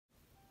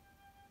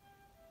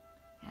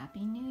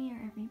Happy New Year,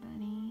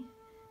 everybody!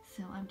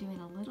 So I'm doing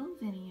a little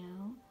video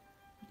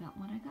about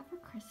what I got for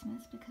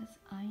Christmas because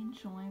I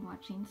enjoy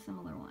watching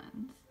similar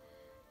ones.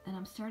 And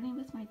I'm starting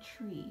with my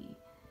tree.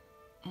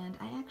 And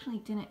I actually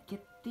didn't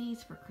get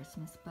these for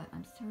Christmas, but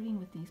I'm starting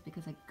with these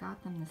because I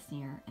got them this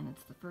year and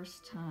it's the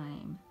first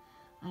time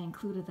I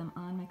included them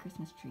on my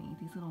Christmas tree.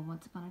 These little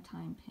Once Upon a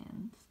Time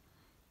pins.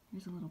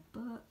 Here's a little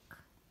book.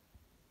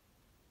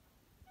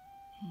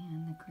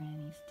 And the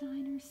Granny's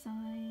Diner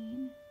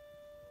sign.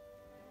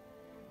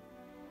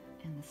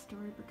 And the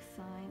Storybook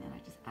sign, and I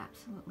just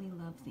absolutely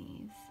love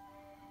these.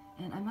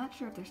 And I'm not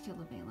sure if they're still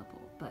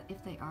available, but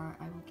if they are,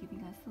 I will give you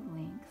guys the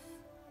links.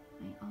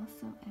 I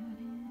also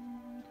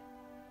added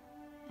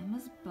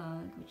Emma's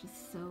bug, which is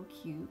so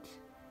cute.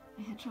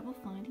 I had trouble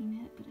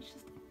finding it, but it's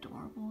just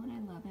adorable and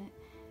I love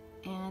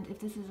it. And if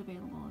this is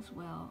available as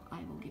well,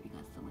 I will give you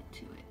guys the link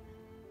to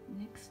it.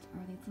 Next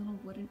are these little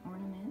wooden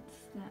ornaments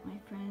that my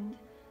friend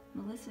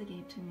Melissa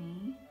gave to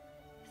me,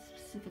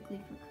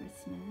 specifically for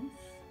Christmas.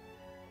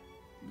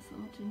 This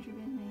little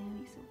gingerbread man,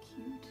 he's so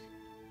cute.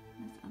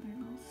 And this other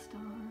little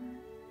star.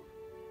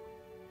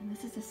 And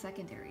this is a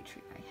secondary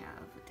tree I have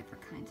with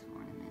different kinds of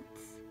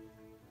ornaments.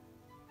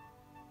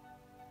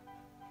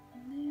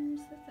 And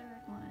there's the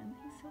third one.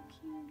 He's so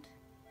cute.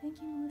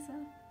 Thank you,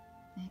 Melissa.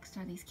 Next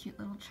are these cute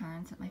little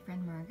charms that my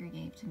friend Margaret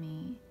gave to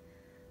me.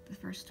 The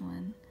first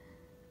one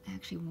I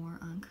actually wore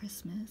on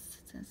Christmas.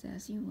 It says,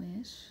 "As you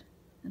wish."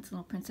 It's a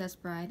little Princess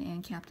Bride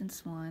and Captain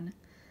Swan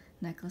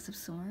necklace of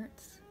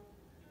sorts.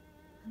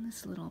 And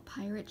this little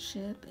pirate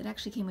ship. It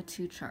actually came with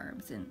two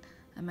charms, and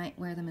I might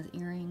wear them as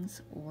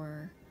earrings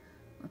or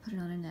put it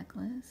on a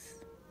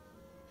necklace.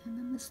 And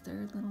then this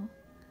third little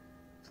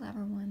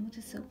flower one, which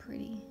is so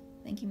pretty.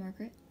 Thank you,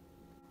 Margaret.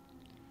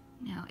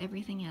 Now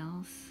everything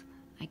else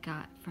I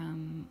got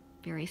from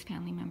various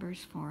family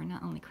members for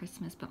not only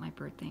Christmas, but my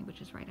birthday,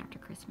 which is right after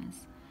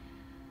Christmas.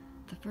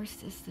 The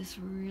first is this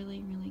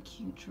really, really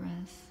cute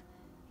dress.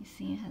 You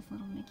see it has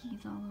little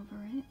Mickeys all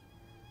over it.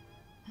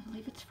 I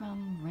believe it's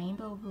from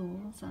Rainbow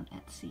Rules on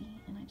Etsy,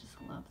 and I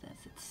just love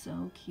this. It's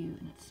so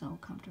cute and it's so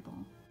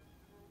comfortable.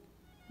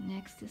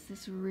 Next is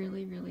this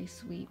really, really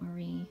sweet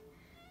Marie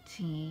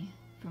tee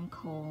from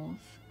Kohl's.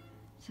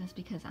 It says,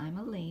 "Because I'm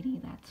a lady,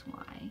 that's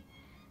why."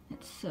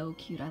 It's so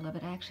cute. I love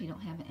it. I actually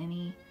don't have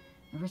any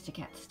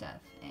Aristocats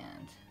stuff,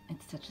 and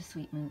it's such a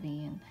sweet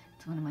movie, and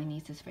it's one of my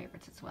niece's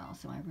favorites as well,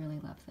 so I really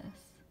love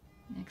this.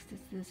 Next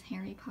is this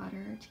Harry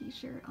Potter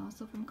t-shirt,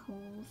 also from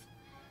Kohl's.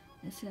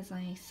 It says,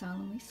 "I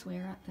solemnly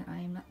swear that I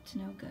am up to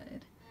no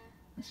good."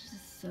 This is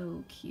just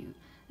so cute.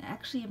 I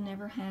actually have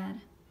never had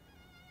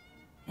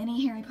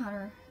any Harry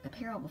Potter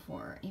apparel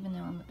before, even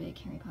though I'm a big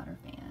Harry Potter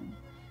fan.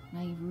 And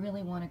I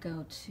really want to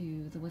go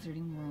to the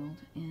Wizarding World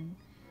in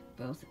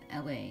both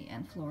LA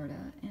and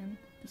Florida, and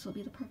this will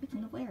be the perfect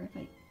one to wear if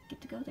I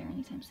get to go there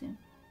anytime soon.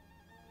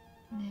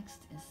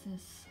 Next is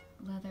this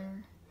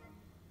leather.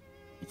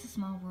 It's a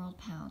Small World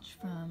pouch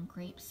from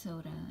Grape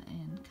Soda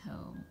 &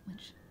 Co.,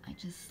 which I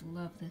just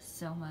love this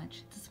so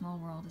much. It's a Small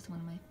World is one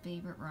of my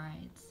favorite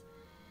rides.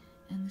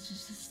 And this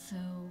is just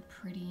so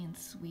pretty and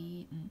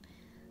sweet, and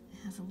it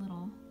has a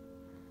little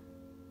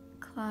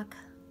clock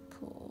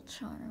pull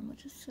charm,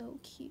 which is so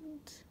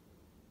cute.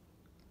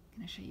 I'm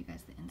going to show you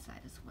guys the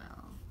inside as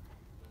well.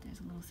 There's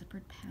a little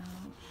zippered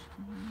pouch,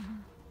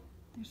 and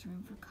there's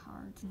room for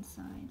cards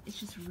inside. It's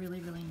just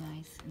really, really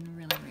nice and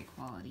really great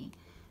quality,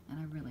 and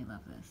I really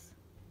love this.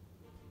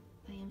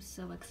 I am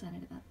so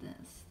excited about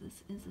this.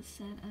 This is a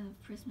set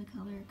of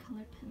Prismacolor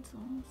colored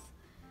pencils,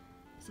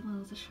 as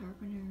well as a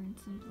sharpener and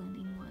some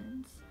blending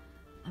ones.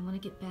 I want to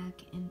get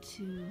back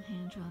into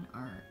hand-drawn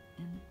art,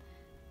 and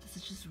this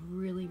is just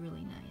really,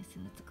 really nice,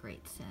 and it's a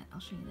great set. I'll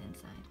show you the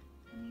inside.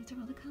 And these are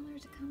all the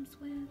colors it comes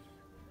with.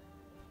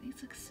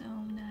 These look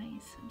so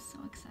nice. I'm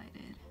so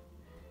excited.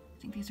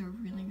 I think these are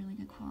really, really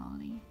good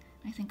quality.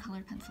 I think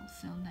colored pencils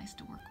so nice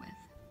to work with.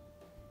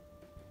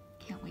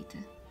 Can't wait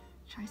to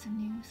try some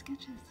new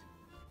sketches.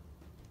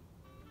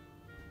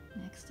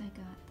 Next I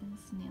got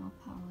this nail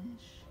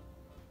polish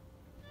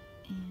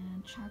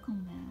and charcoal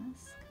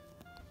mask.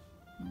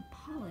 And the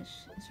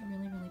polish is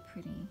really, really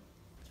pretty.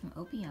 It's from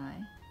OPI,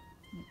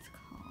 and it's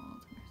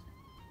called, where is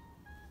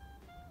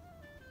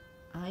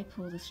it? I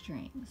Pull the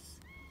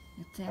Strings.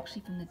 It's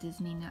actually from the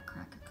Disney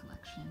Nutcracker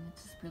collection.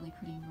 It's this really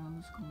pretty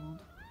rose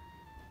gold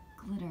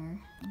glitter.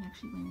 I'm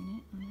actually wearing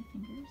it on my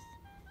fingers.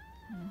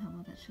 I don't know how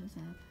well that shows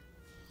up.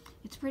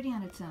 It's pretty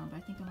on its own, but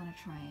I think I want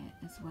to try it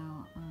as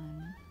well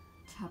on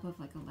top of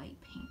like a light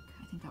pink.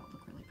 I think that would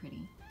look really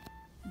pretty.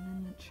 And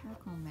then the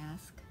charcoal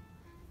mask,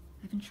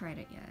 I haven't tried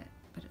it yet,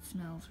 but it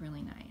smells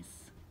really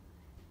nice.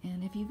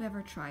 And if you've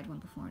ever tried one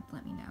before,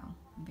 let me know.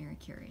 I'm very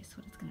curious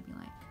what it's going to be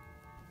like.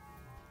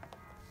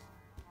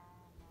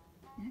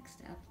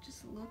 Next up,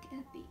 just look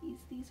at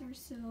these. These are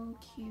so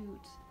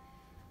cute.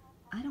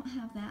 I don't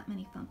have that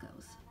many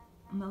Funkos.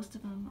 Most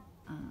of them,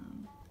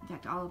 in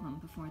fact all of them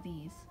before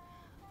these,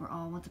 were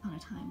all Once Upon a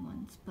Time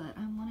ones, but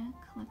I want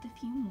to collect a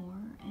few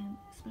more, and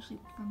especially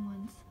from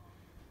ones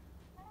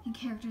And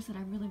characters that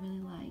I really, really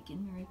like,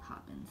 and Mary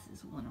Poppins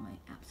is one of my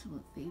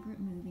absolute favorite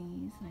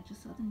movies, and I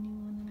just saw the new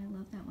one and I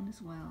love that one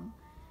as well.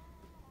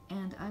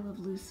 And I Love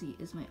Lucy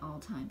is my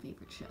all-time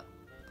favorite show,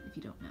 if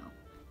you don't know.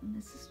 And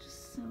this is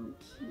just so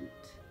cute.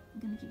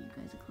 I'm gonna give you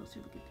guys a closer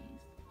look at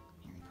these.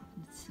 Mary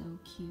Poppins is so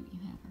cute. You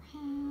have her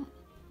hat,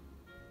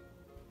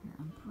 her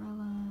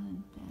umbrella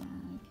and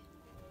bag.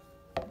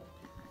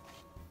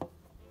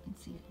 You can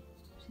see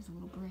she's a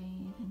little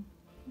brave, and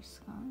her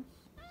scarf.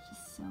 It's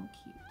just so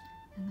cute.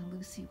 And the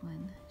Lucy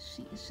one,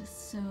 she is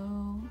just so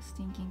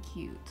stinking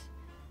cute.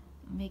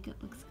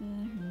 Makeup looks good,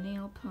 her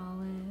nail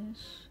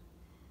polish.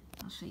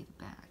 I'll show you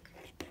the back.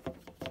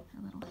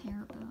 Her little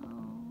hair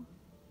bow.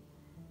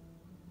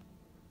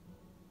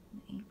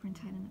 The apron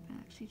tied in the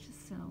back. She's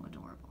just so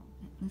adorable.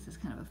 And this is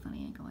kind of a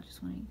funny angle. I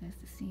just wanted you guys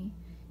to see. You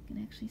can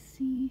actually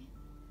see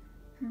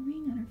her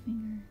ring on her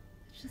finger.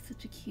 It's just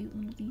such a cute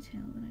little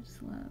detail that I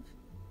just love.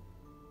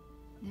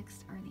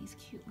 Next are these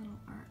cute little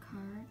art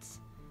cards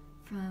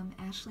from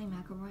Ashley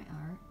McElroy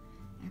Art.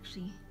 I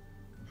actually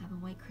have a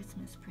White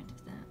Christmas print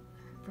of that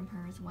from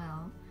her as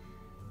well.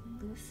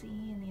 Lucy,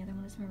 and the other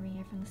one is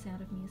Maria from The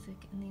Sound of Music,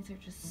 and these are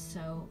just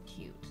so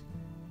cute.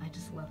 I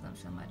just love them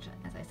so much.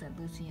 As I said,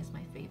 Lucy is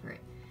my favorite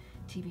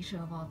TV show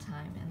of all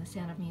time, and The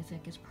Sound of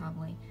Music is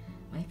probably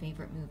my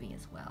favorite movie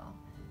as well.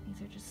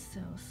 These are just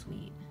so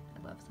sweet.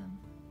 I love them.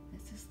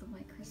 This is the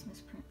White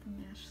Christmas print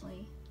from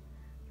Ashley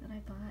that I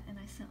bought, and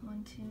I sent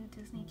one to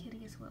Disney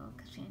Kitty as well,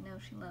 because I know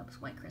she loves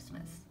White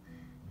Christmas,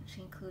 and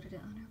she included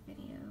it on her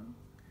video.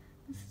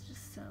 This is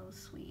just so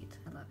sweet.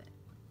 I love it.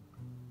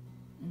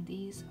 And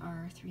these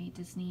are 3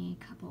 Disney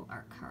couple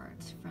art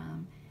cards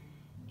from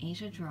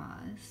Asia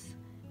Draws.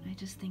 I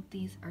just think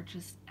these are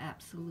just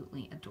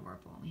absolutely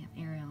adorable. We have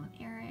Ariel and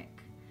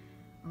Eric,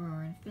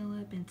 Aurora and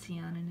Philip, and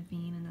Tiana and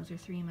Naveen, and those are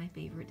 3 of my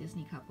favorite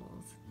Disney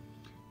couples.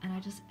 And I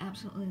just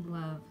absolutely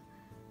love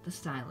the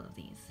style of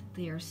these.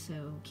 They are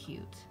so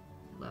cute.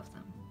 I love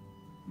them.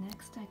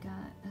 Next, I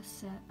got a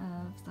set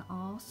of the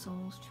All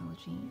Souls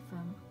trilogy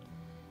from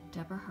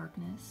Deborah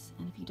Harkness,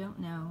 and if you don't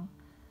know,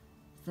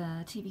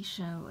 the TV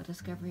show A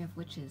Discovery of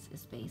Witches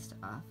is based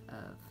off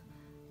of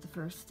the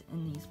first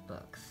in these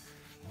books.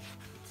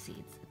 Let's see,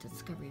 it's A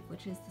Discovery of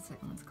Witches, the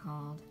second one's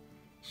called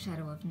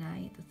Shadow of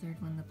Night, the third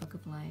one, The Book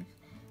of Life,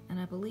 and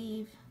I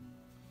believe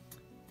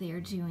they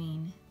are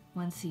doing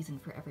 1 season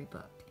for every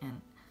book,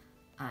 and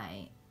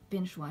I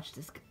binge watched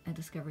A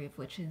Discovery of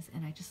Witches,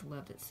 and I just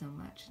loved it so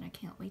much, and I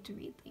can't wait to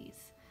read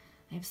these.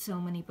 I have so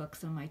many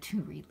books on my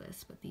to-read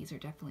list, but these are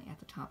definitely at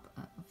the top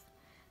of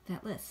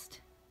that list.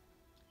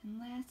 And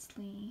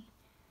lastly,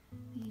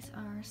 these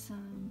are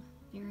some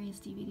various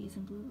DVDs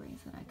and Blu-rays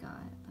that I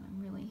got that I'm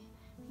really,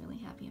 really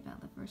happy about.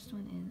 The first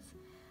one is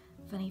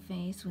Funny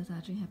Face with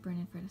Audrey Hepburn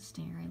and Fred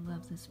Astaire. I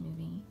love this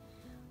movie.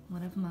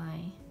 One of my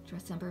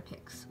December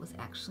picks was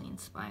actually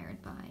inspired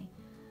by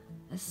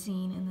a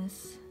scene in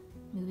this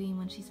movie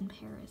when she's in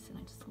Paris, and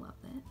I just love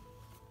it.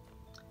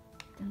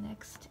 The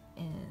next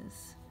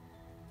is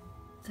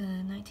the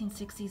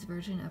 1960s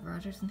version of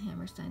Rodgers and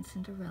Hammerstein's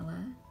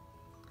Cinderella,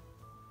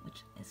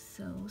 which is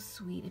so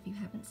sweet. If you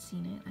haven't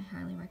seen it, I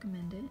highly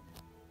recommend it.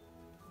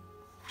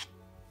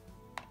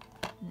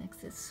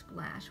 Next is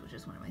Splash, which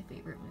is one of my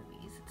favorite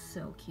movies. It's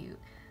so cute.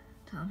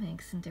 Tom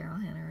Hanks and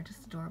Daryl Hannah are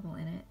just adorable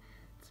in it.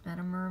 It's about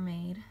a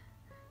mermaid.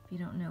 If you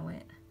don't know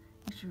it,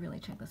 you should really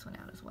check this one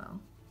out as well.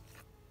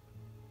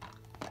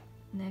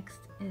 Next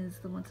is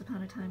the Once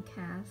Upon a Time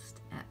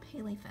cast at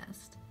Paley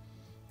Fest.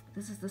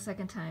 This is the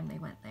second time they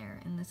went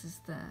there, and this is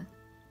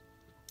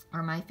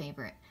my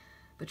favorite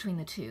between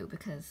the two,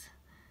 because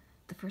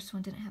the first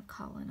one didn't have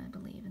Colin, I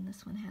believe, and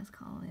this one has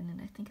Colin,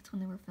 and I think it's when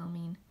they were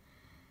filming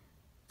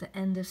the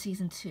end of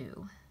season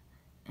 2,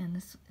 and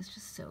this is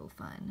just so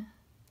fun.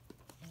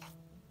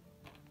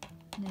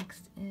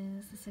 Next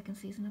is the second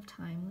season of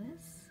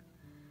Timeless,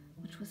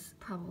 which was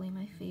probably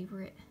my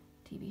favorite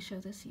TV show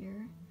this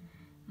year.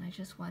 And I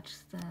just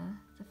watched the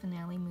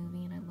finale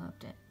movie and I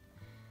loved it.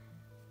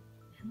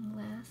 And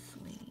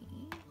lastly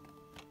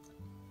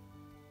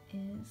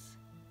is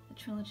the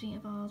trilogy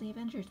of all the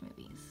Avengers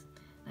movies.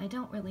 I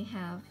don't really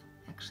have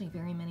actually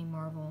very many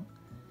Marvel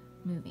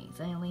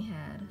movies. I only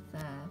had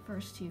the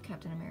first 2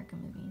 Captain America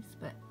movies,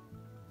 but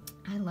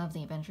I love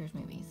the Avengers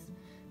movies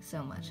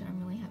so much, and I'm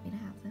really happy to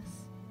have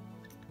this.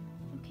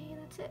 Okay,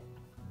 that's it.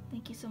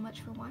 Thank you so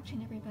much for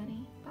watching,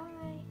 everybody.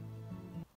 Bye!